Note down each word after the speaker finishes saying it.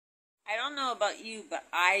I don't know about you, but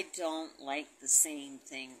I don't like the same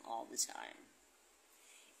thing all the time.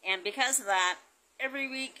 And because of that, every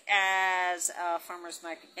week as a farmer's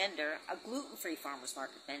market vendor, a gluten-free farmer's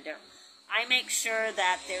market vendor, I make sure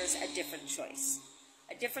that there's a different choice.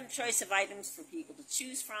 A different choice of items for people to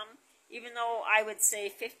choose from. Even though I would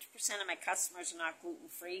say 50% of my customers are not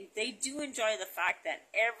gluten-free, they do enjoy the fact that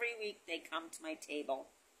every week they come to my table,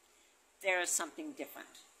 there is something different.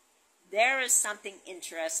 There is something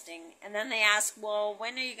interesting. And then they ask, well,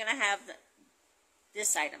 when are you going to have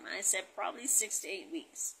this item? And I said, probably 6 to 8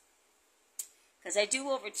 weeks. Because I do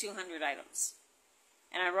over 200 items.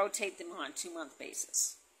 And I rotate them on a 2-month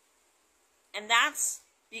basis. And that's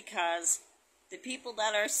because the people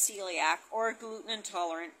that are celiac or gluten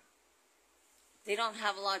intolerant, they don't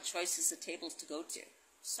have a lot of choices of tables to go to.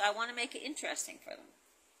 So I want to make it interesting for them.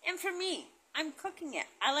 And for me, I'm cooking it.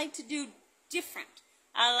 I like to do different.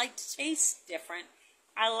 I like to taste different.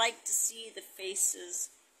 I like to see the faces,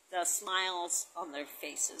 the smiles on their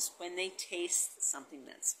faces when they taste something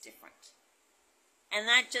that's different. And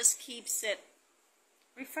that just keeps it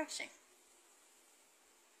refreshing.